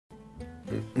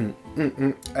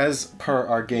As per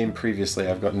our game previously,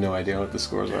 I've got no idea what the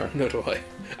scores were. No do I.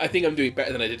 I think I'm doing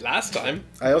better than I did last time.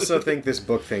 I also think this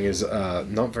book thing is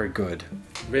not very good.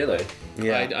 Really?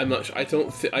 Yeah. I'm not sure.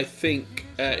 I think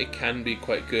it can be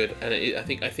quite good, and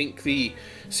I think the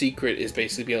secret is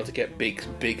basically being able to get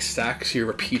big stacks. You're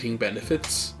repeating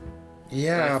benefits.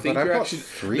 Yeah, but I've got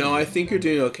 3. No, I think you're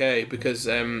doing okay because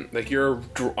I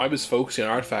was focusing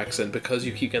on artifacts, and because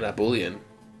you keep getting that bullion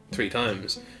 3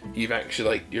 times, you've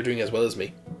actually you're doing as well as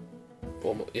me.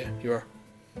 Almost, yeah, you are.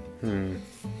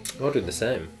 I'll do the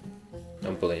same.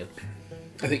 I'm bullying.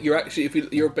 I think you're actually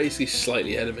you're basically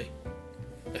slightly ahead of me.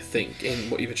 I think in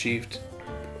what you've achieved.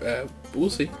 We'll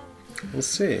see. We'll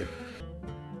see.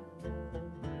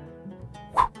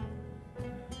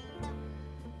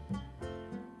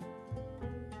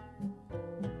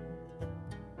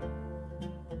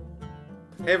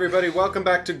 Hey everybody, welcome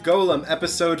back to Golem,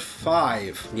 episode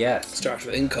 5. Yes. Starts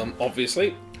with income,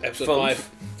 obviously. Episode Fun. 5.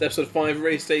 It's episode 5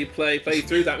 race day play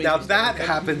through. That means Now that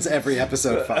happens every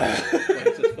episode 5.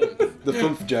 The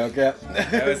fumf joke, yeah.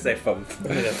 I always say fun. I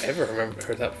don't think I've ever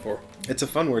heard that before. It's a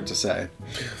fun word to say.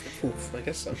 Oof, I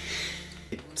guess so.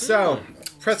 So,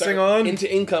 pressing Start on.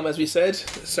 into income, as we said,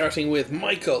 starting with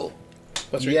Michael.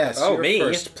 What's your Yes, Oh, you're me?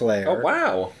 first player. Oh,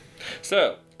 wow.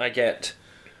 So, I get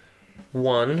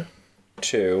 1,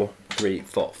 2, 3,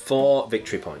 4. 4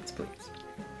 victory points, please.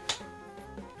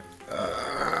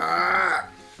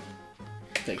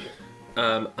 Thank you.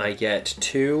 I get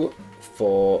 2,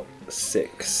 4,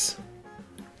 6.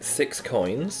 6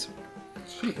 coins.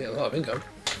 Sweet, you get a lot of income.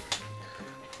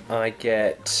 I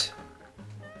get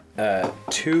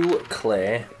 2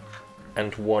 clay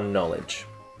and 1 knowledge.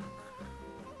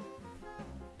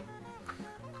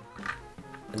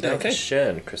 And Okay.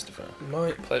 Schön, Christopher.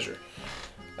 My pleasure.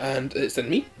 And it's then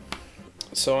me.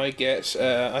 So I get.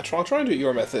 I'll try and do it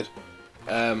your method.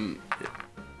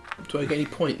 Do I get any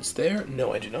points there?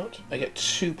 No, I do not. I get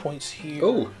 2 points here.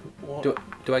 Oh, What?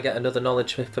 do I get another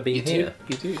knowledge for being here?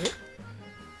 You do, yeah.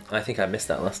 I think I missed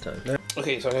that last time.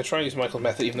 Okay, so I'm going to try and use Michael's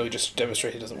method, even though he just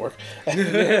demonstrated it doesn't work.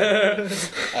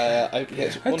 I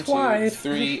get 1, 2, tried.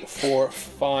 3, 4,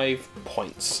 5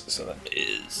 points. So that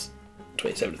is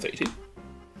 27 to 32.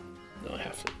 No, I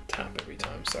have to tap every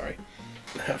time, sorry.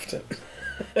 I have to.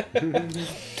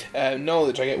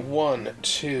 Knowledge, I get 1,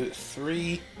 2,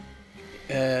 3.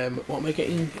 What am I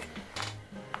getting?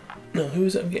 No, who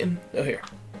is it I'm getting? Oh, here.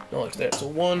 Knowledge there. So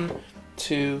 1,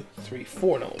 2, 3,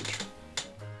 4 knowledge.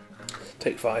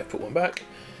 Take 5, put 1 back.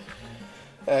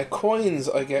 Coins,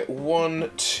 I get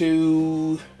 1,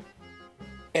 2.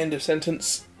 End of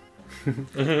sentence.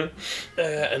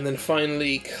 And then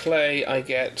finally, clay, I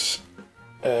get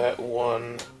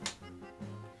 1.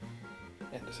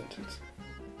 End of sentence.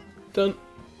 Done.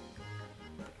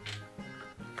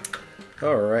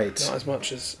 Alright. Not as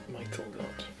much as Michael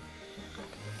got.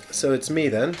 So it's me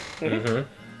then.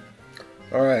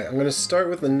 Mm-hmm. Alright, I'm going to start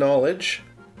with the knowledge.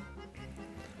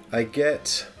 I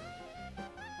get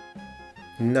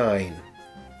 9.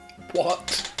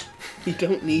 What? You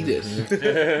don't need it.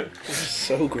 You're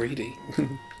so greedy.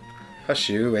 Hush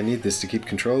you, I need this to keep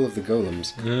control of the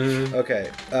golems. Okay,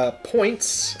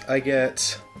 points, I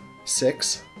get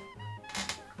 6.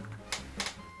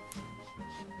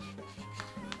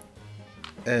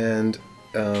 And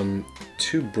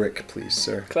 2 brick, please,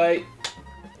 sir. Clay.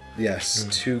 Yes,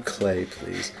 2 clay,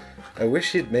 please. I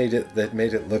wish he'd made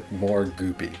it look more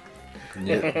goopy.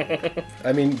 Yeah.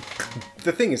 I mean,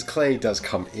 the thing is, clay does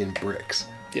come in bricks.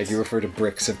 Yes. If you refer to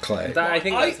bricks of clay. I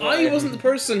think that's I wasn't the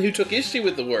person who took issue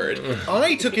with the word.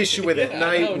 I took issue with it, and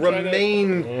I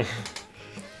remain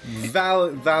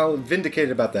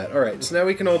vindicated about that. Alright, so now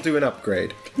we can all do an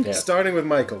upgrade. Yeah. Starting with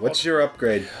Michael, what's your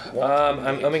upgrade?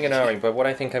 I'm umming and ahhing, but what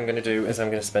I think I'm going to do is I'm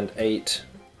going to spend 8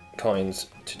 coins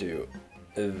to do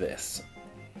this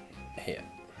here.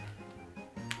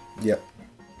 Yep.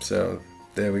 So,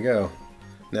 there we go.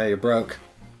 Now you're broke.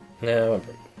 No, I'm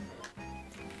broke.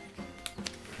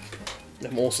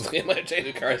 I'm also looking at my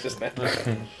potato cards just now.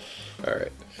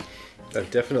 Alright. I've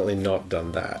definitely not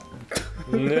done that.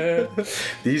 No.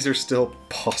 These are still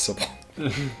possible.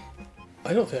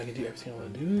 I don't think I can do everything I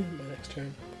want to do in my next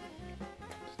turn.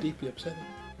 It's deeply upsetting.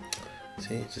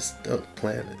 See, just don't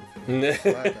plan it. No.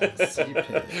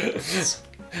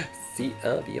 See,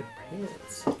 I'll be a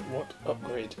prince. What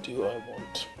upgrade do I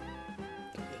want?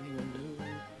 Does anyone know?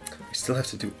 We still have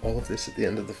to do all of this at the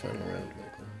end of the final round, Michael.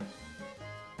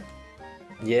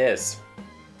 Yes.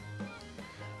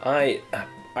 I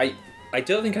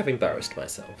don't think I've embarrassed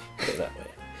myself. Put it that way.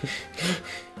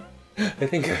 I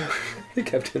think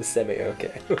I'm doing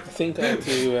semi-okay. I think I'll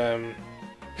do,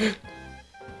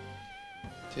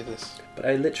 Do this. But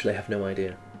I literally have no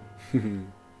idea.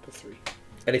 For 3.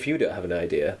 And if you don't have an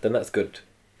idea, then that's good.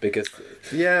 Because...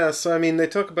 Yeah, so I mean, they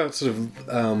talk about sort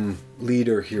of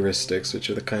leader heuristics, which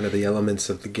are the kind of the elements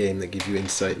of the game that give you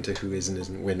insight into who is and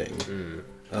isn't winning.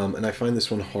 And I find this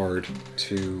one hard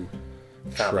to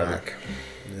track.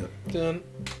 Yeah.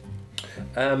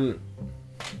 Done.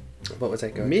 What was I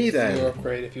going? Me Your then.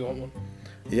 upgrade if you want one.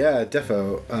 Yeah,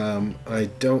 defo. I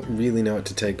don't really know what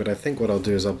to take, but I think what I'll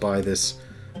do is I'll buy this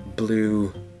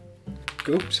blue...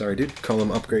 Oops, sorry, dude.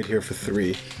 Column upgrade here for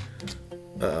 3.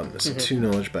 So 2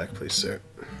 knowledge back, please, sir.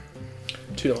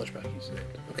 2 knowledge back, you say.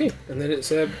 Okay, and then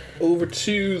it's over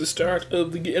to the start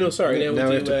of the game. No, sorry. Now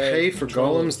we have to pay for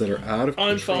golems that are out of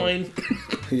control. I'm fine.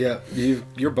 Yeah,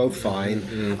 you're both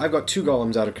fine. I've got 2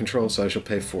 golems out of control, so I shall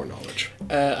pay 4 knowledge.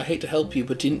 I hate to help you,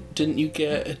 but didn't you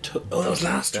get a... Oh, that was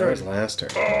last turn. That was last turn.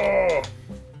 Oh!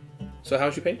 So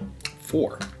how's you pay?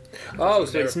 4. Oh,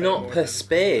 so it's not per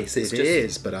space. It's It just...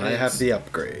 is, but I have the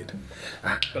upgrade.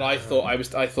 But I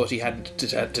thought he had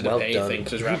to Well pay done. anything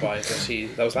because Rabbi.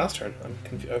 That was last turn. I'm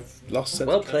confused. I've lost sense.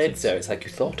 Well of played, context. sir. It's like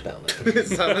you thought about it.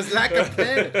 So it's like a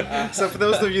pen. So for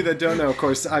those of you that don't know, of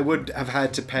course, I would have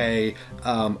had to pay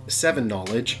 7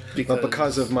 knowledge, but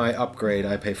because of my upgrade,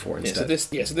 I pay 4 instead.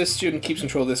 So this student keeps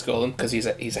control of this golem because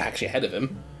he's actually ahead of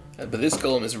him. But this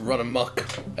golem is run amok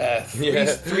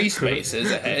 3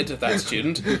 spaces ahead of that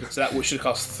student, so that should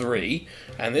cost 3.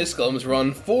 And this golem is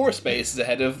run 4 spaces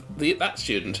ahead of that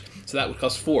student, so that would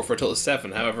cost 4 for a total of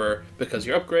 7. However, because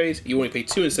your upgrade, you only pay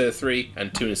 2 instead of 3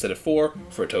 and 2 instead of 4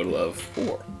 for a total of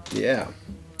 4. Yeah.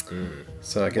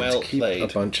 So I get Well to keep played.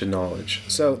 a bunch of knowledge.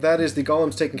 So that is the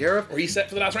golems taken care of. Reset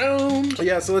for the last round.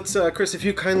 Yeah, so let's, Chris, if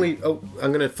you kindly... Oh,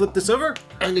 I'm going to flip this over.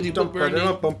 I'm gonna do book burning.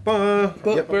 Book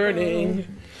Book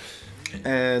burning.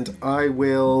 And I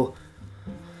will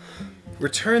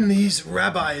return these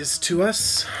rabbis to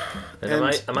us. And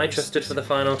am I trusted for the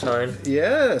final time?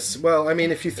 Yes. Well, I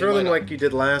mean, if you throw why them not? like you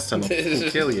did last time, I'll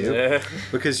kill you.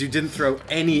 Because you didn't throw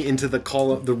any into the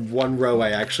column, the one row I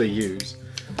actually use.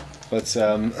 But,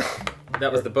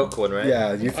 That was the book one, right?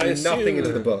 yeah, you threw nothing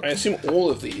into the book. I assume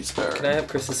all of these are... Can I have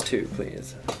Chris's 2,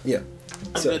 please? Yeah.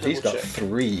 So gonna he's got double check.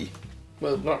 3.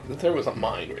 Well, the third one's not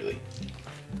mine, really.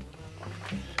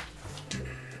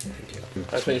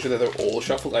 I was making sure that they're all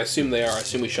shuffled. I assume they are. I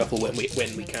assume we shuffle when we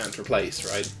can't replace,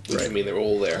 right? Which would mean they're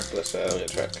all there. But I'm gonna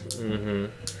check.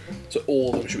 So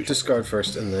all of them should be Discard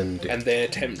first and then do. and then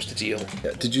attempt to deal.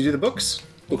 Yeah. Did you do the books?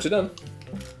 Books are done.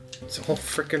 It's all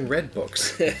freaking red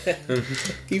books.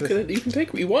 You can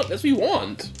take what you want. That's what you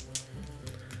want.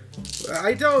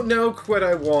 I don't know what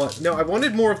I want. No, I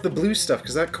wanted more of the blue stuff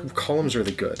because that column's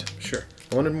really good. Sure.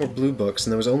 I wanted more blue books,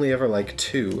 and there was only ever like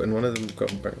 2, and one of them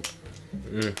got burned.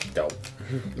 No.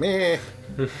 Meh.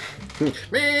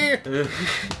 Meh.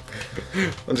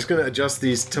 I'm just going to adjust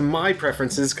these to my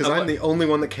preferences because I'm the only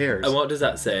one that cares. And what does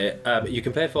that say? You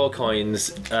can pay 4 coins.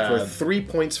 For 3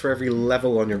 points for every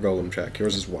level on your golem track.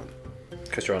 Yours is 1.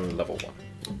 Because you're on level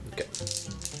 1. Okay.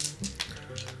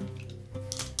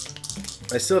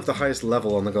 I still have the highest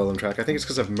level on the golem track. I think it's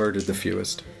because I've murdered the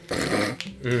fewest.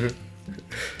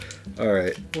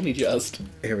 Alright, Only just.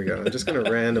 here we go. I'm just going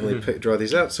to randomly draw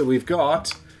these out. So we've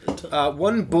got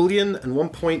 1 bullion and 1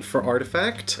 point for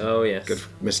artifact. Oh, yes. Good,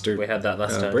 Mr. We had that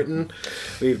last time. Britton.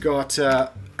 We've got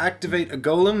activate a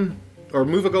golem, or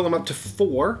move a golem up to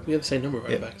 4, We have the same number of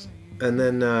artifacts. and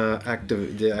then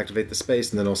activate the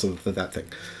space, and then also that thing.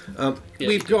 Yeah,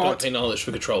 we've don't got pay knowledge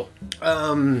for control.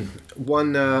 1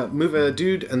 move a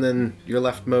dude, and then your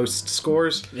leftmost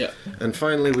scores. Yeah. And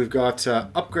finally, we've got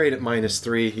upgrade at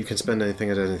 -3. You can spend anything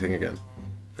at anything again.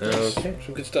 Okay.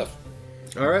 Some good stuff.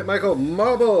 All right, Michael,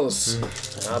 marbles.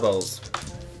 Marbles.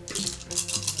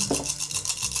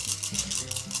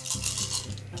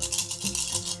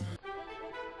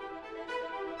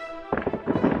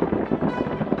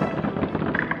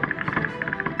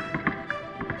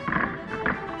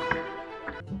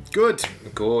 Good.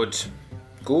 Good.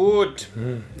 Good.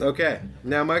 Okay.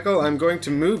 Now, Michael, I'm going to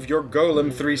move your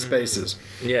golem 3 spaces.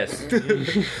 Yes.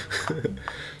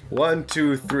 1,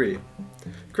 2, 3.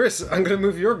 Chris, I'm going to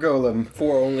move your golem.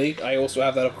 4 only. I also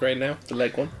have that upgrade now. The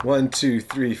leg one. 1, 2,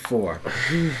 3, 4.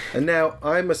 And now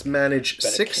I must manage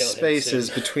Better 6 kill him spaces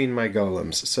soon. between my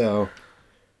golems. So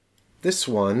this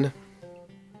one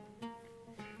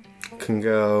can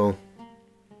go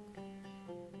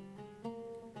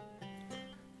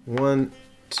 1,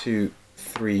 2,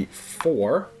 3,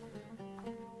 4.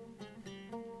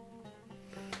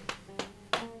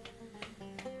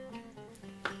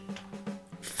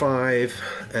 Five,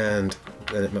 and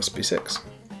then it must be 6.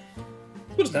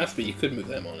 It doesn't have to be. You could move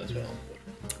them on as well.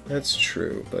 That's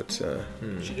true, but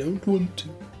But you don't want to.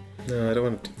 No, I don't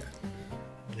want to do that.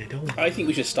 I don't. I think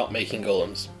we should stop making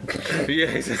golems.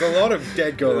 Yes. There's a lot of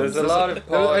dead golems. There's a lot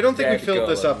of I don't think we dead filled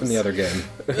this up in golems. the other game.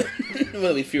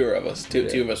 There'll be fewer of us. Two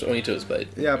of us, only two of us played.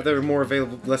 Yeah, but there are more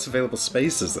available, less available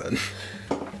spaces then.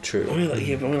 True. Only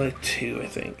like two, I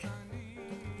think.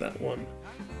 That one.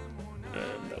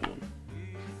 And that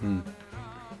one.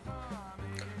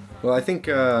 Well, I think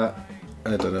I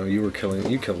don't know. You killed a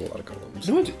lot of golems.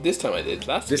 No, this time I did.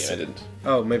 Last game I didn't.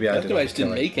 Oh, maybe I Last did. time I just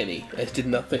didn't make any. I just did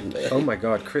nothing. Oh my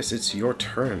God, Chris! It's your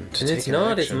turn to And take it's an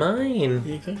not. It's action. Yeah, mine.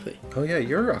 exactly. Oh yeah,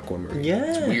 you're Aquamarine.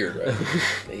 Yeah. Weird, right?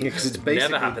 Yeah, because it's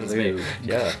basically Never happens blue. to me.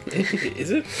 Yeah. Is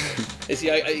it?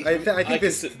 See, I think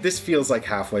this feels like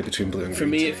halfway between blue and For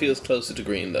green. me, to it feels closer to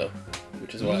green though,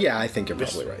 which is why. Yeah, I think you're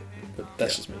probably right. But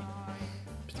that's just me.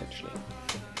 Potentially.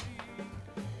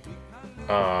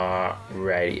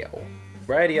 Radio.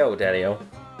 Radio, Daddy-o.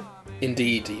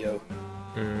 Indeed, Dio.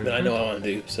 But I know what I want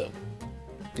to do, so.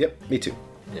 Yep, me too.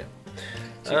 Yeah.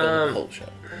 So the whole show.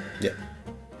 Yeah,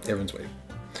 everyone's waiting.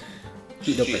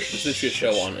 No pressure. It's literally a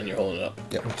show on, and you're holding it up.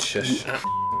 Yep. Shush.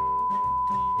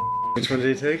 Which one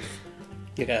did he take?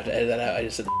 You're gonna have to edit that out. I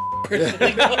just said.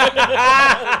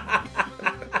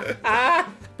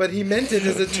 But he meant it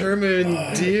as a term of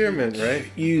endearment, right?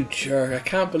 You jerk! I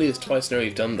can't believe it's twice now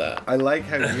you've done that. I like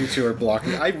how you two are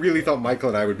blocking. I really thought Michael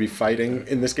and I would be fighting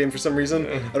in this game for some reason.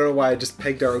 I don't know why. I just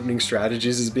pegged our opening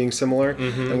strategies as being similar,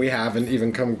 and we haven't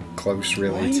even come close,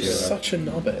 really, Why are you to such a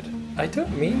knobhead? I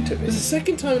don't mean to be. It's the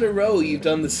second time in a row you've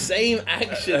done the same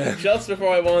action just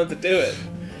before I wanted to do it.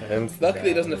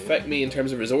 Luckily, it doesn't affect me in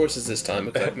terms of resources this time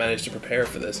because I've managed to prepare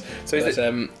for this. So is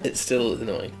but, it's still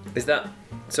annoying. Is that...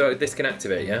 So this can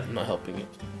activate, yeah? I'm not helping you.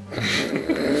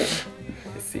 I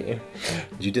see.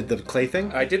 You did the clay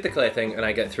thing? I did the clay thing and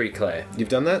I get 3 clay. You've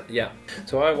done that? Yeah.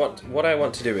 So what I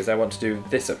want to do is I want to do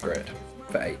this upgrade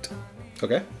for 8.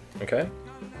 Okay. Okay?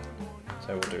 So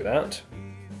we'll do that.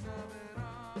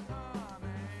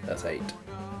 That's 8.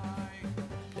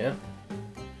 Yeah?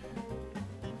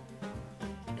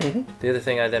 The other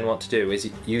thing I then want to do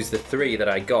is use the 3 that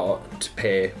I got to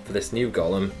pay for this new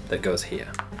golem that goes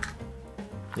here.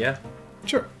 Yeah?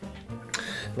 Sure.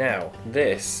 Now,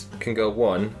 this can go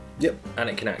 1 Yep. and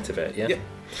it can activate, yeah? Yep.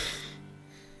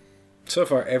 So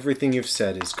far, everything you've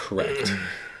said is correct.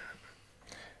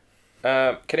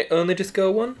 Can it only just go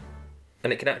 1?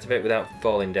 And it can activate without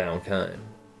falling down, can't it?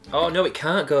 Oh, no, it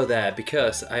can't go there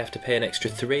because I have to pay an extra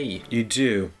 3. You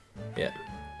do. Yeah.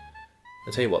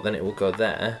 I'll tell you what, then it will go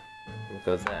there. It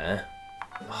will go there.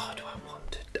 Oh, do I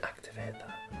want to activate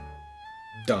that?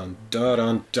 Dun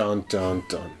dun dun dun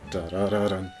dun dun dun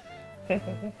dun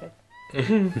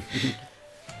dun.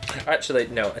 Actually,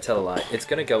 no, I tell a lie. It's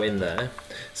going to go in there.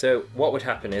 So what would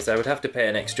happen is I would have to pay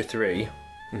an extra 3.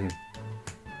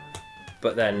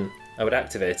 But then I would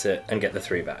activate it and get the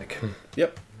 3 back.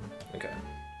 Yep. Okay.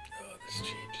 Oh, this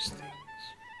changes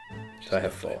things. So I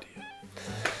have 4.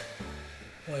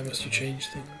 Why must you change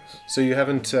things? So you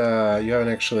haven't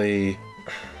actually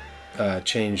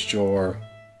changed your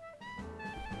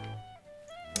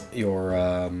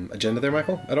agenda there,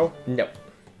 Michael, at all? No.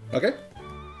 Okay.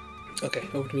 Okay,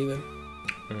 over to me then.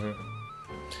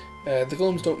 The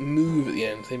golems don't move at the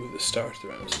end, they move at the start of the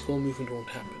round, so golem movement won't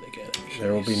happen again. Actually.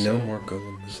 There will be no more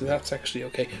golems. So that's actually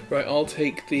okay. Right, I'll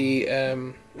take the...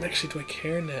 Actually, do I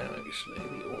care now, actually?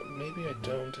 Or maybe I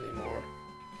don't anymore.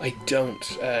 I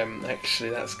don't, actually.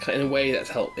 That's kind of, in a way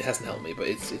that's helped. It hasn't helped me, but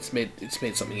it's made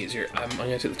something easier. I'm going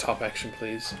to take the top action,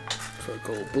 please, for a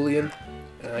gold bullion,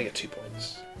 and I get 2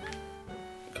 points.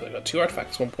 Because I got 2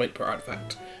 artifacts, 1 point per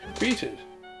artifact created.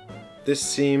 This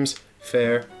seems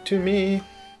fair to me.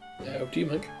 Over to you,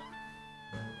 Mike.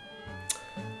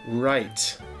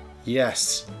 Right.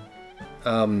 Yes.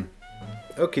 Okie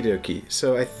dokie.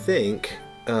 So I think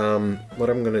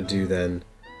what I'm going to do then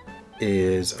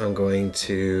is I'm going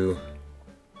to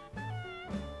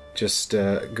just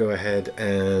go ahead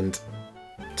and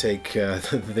take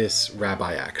this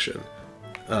rabbi action,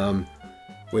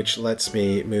 which lets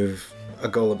me move a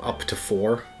golem up to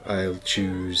 4. I'll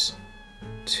choose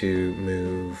to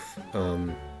move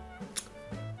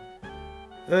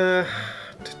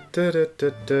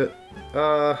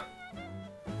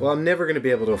well, I'm never going to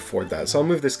be able to afford that, so I'll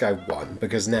move this guy 1,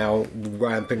 because now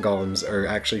rampant golems are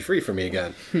actually free for me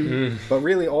again. But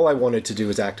really, all I wanted to do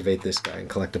was activate this guy and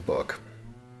collect a book.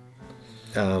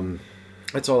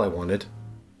 That's all I wanted.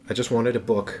 I just wanted a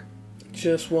book.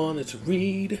 Just wanted to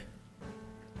read.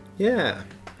 Yeah.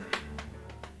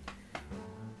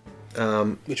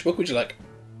 Which book would you like?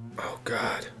 Oh,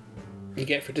 God. You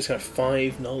get for discount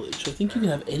 5 knowledge. I think you can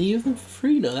have any of them for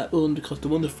free. No, that one, because the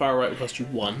one to the far right will cost you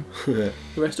 1. The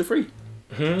rest are free.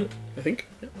 I think.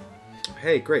 Yeah. I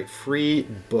hey, great, free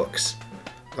books.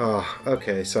 Oh,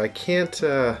 okay, so I can't,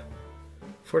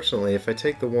 fortunately, if I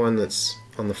take the one that's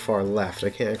on the far left, I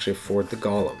can't actually afford the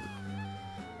Golem.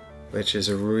 Which is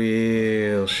a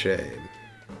real shame.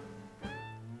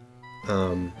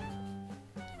 But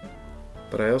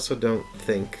I also don't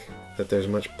think that there's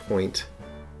much point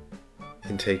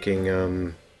in taking,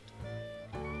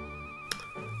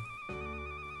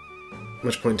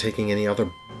 any other.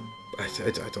 I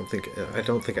don't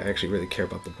think I actually really care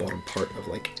about the bottom part of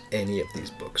like any of these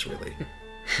books really.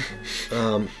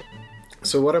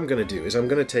 So what I'm gonna do is I'm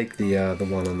gonna take the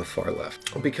one on the far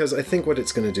left, because I think what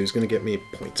it's gonna do is gonna get me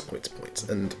points,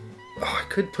 and I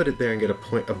could put it there and get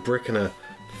a brick and a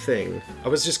thing. I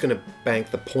was just gonna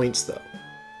bank the points though,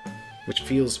 which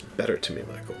feels better to me,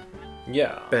 Michael.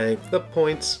 Yeah. Bank the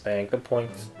points. Bank the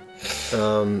points.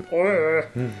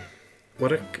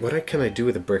 What can I do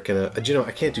with a brick and a? You know,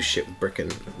 I can't do shit with brick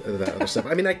and that other stuff.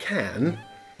 I mean, I can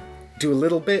do a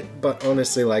little bit, but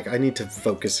honestly, like, I need to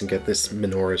focus and get this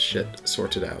menorah shit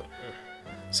sorted out.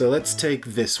 So let's take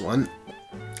this one,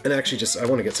 and actually, I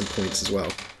want to get some points as well.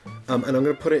 And I'm going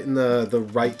to put it in the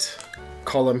right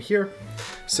column here.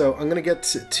 So I'm going to get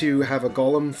to have a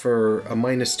golem for a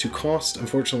 -2 cost.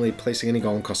 Unfortunately, placing any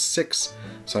golem costs 6,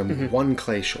 so I'm 1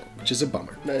 clay short, which is a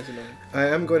bummer. That is annoying. I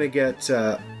am going to get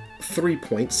 3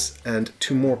 points and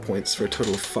 2 more points for a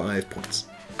total of 5 points.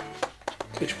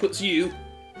 Which puts you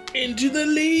into the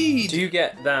lead! Do you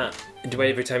get that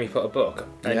every time you put a book?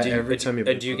 And Yeah, every time you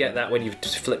And put do you a get that when you've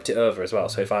flipped it over as well?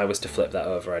 So if I was to flip that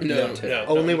over, I'd No, get to. no.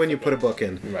 Only when you put a book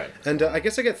in. Right. And I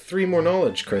guess I get 3 more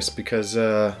knowledge, Chris, because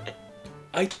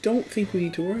I don't think we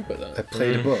need to worry about that. I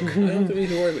played a book. I don't think we need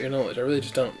to worry about your knowledge. I really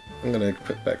just don't. I'm going to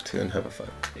put back 2 and have a 5.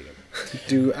 There you go.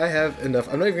 Do I have enough?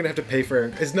 I'm not even going to have to pay for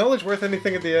it. Is knowledge worth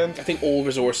anything at the end? I think all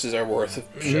resources are worth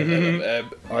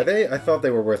Are they? I thought they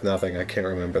were worth nothing. I can't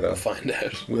remember, though. find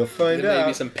out. We'll find There may out.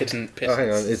 be some pittance. Oh, hang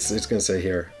on. It's going to say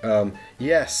here.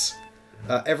 Yes.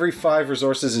 Every 5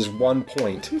 resources is 1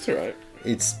 point. That's alright.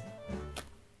 It's...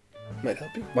 Might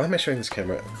help you. Why am I showing this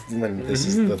camera when this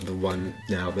is the one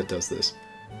now that does this?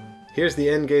 Here's the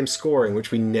end game scoring,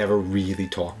 which we never really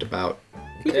talked about.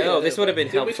 Oh, this would have been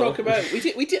Did we helpful. talk about?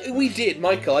 We did,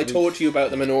 Michael. I told you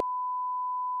about the menorah.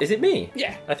 Is it me?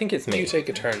 Yeah. I think it's me. You take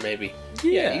a turn, maybe.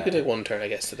 Yeah. You could take 1 turn, I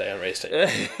guess, today on race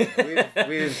day.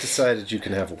 We've decided you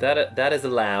can have one. That is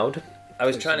allowed. I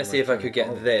was trying to see if I could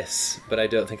get this, but I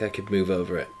don't think I could move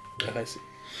over it. I see.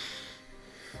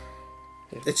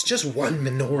 It's just 1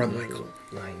 menorah, Michael.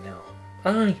 I know.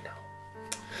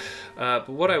 But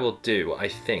what I will do, I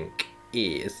think,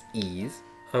 is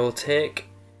I will take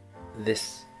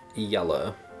this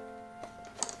yellow,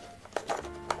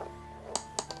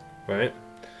 right?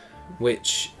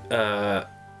 Which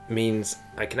means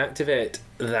I can activate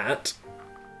that.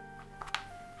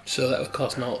 So that would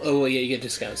cost now. Oh, yeah, you get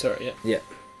discount. Sorry, yeah. Yeah.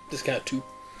 Discount 2.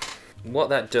 What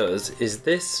that does is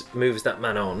this moves that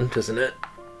man on, doesn't it?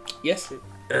 Yes.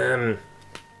 And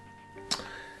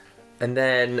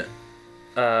then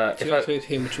If you activate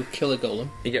him, which will kill a golem.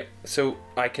 yeah, so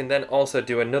I can then also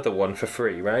do another one for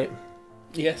free, right?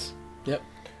 Yes. Yep.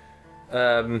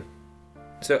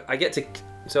 So I get to,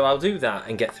 so I'll do that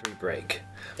and get 3 break,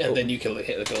 And then you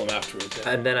hit the golem afterwards. Yeah.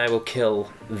 and then I will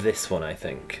kill this one. I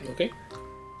think Okay.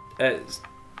 it's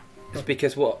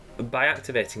because by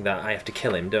activating that I have to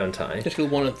kill him, don't I? Just kill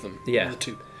one of them. Yeah. One of the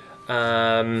 2.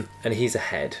 And he's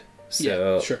ahead. So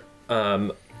Yeah, sure.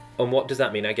 And what does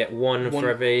that mean? I get one for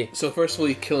every. So first of all,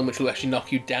 you kill him, which will actually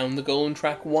knock you down the golem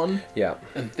track 1. Yeah.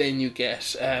 And then you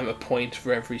get a point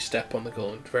for every step on the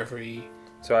golem, for every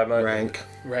So I'm a Rank.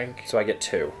 rank. So I get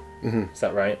 2. Is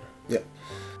that right? Yep.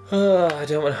 I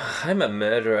don't want. I'm a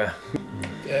murderer.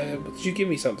 But did you give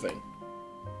me something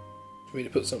for me to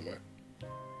put somewhere?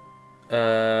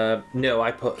 No,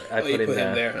 I put You him put there.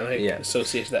 him there, and I Yeah.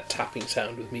 associated that tapping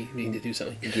sound with me needing to do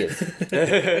something. Yes.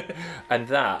 And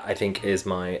that I think is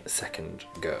my second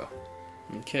go.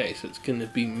 Okay, so it's going to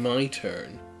be my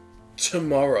turn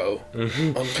tomorrow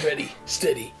on Ready,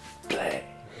 Steady, Play.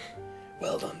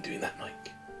 Well done doing that, Mike.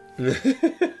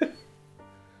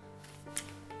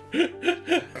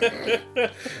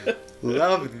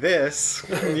 Love this,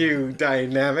 you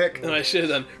dynamic. And I should have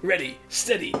done Ready,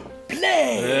 Steady,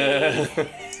 Play.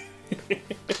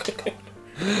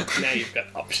 Now you've got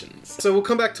options. So we'll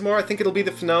come back tomorrow. I think it'll be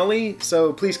the finale.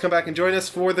 So please come back and join us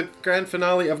for the grand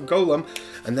finale of Golem.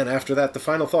 And then after that, the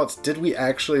final thoughts. Did we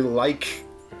actually like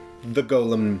the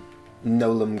Golem?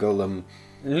 Nolam Golem.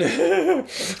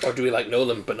 Or do we like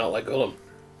Nolan but not like Golem?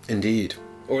 Indeed.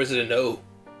 Or is it a no?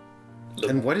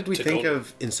 And what did we to think Golem.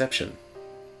 of Inception?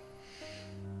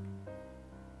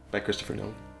 By Christopher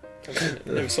Nolan. I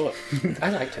never saw it. I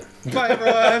liked it. Bye,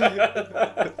 everyone.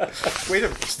 Way to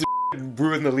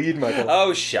ruin the lead, Michael.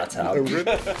 Oh, shut up. Oh,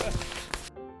 really?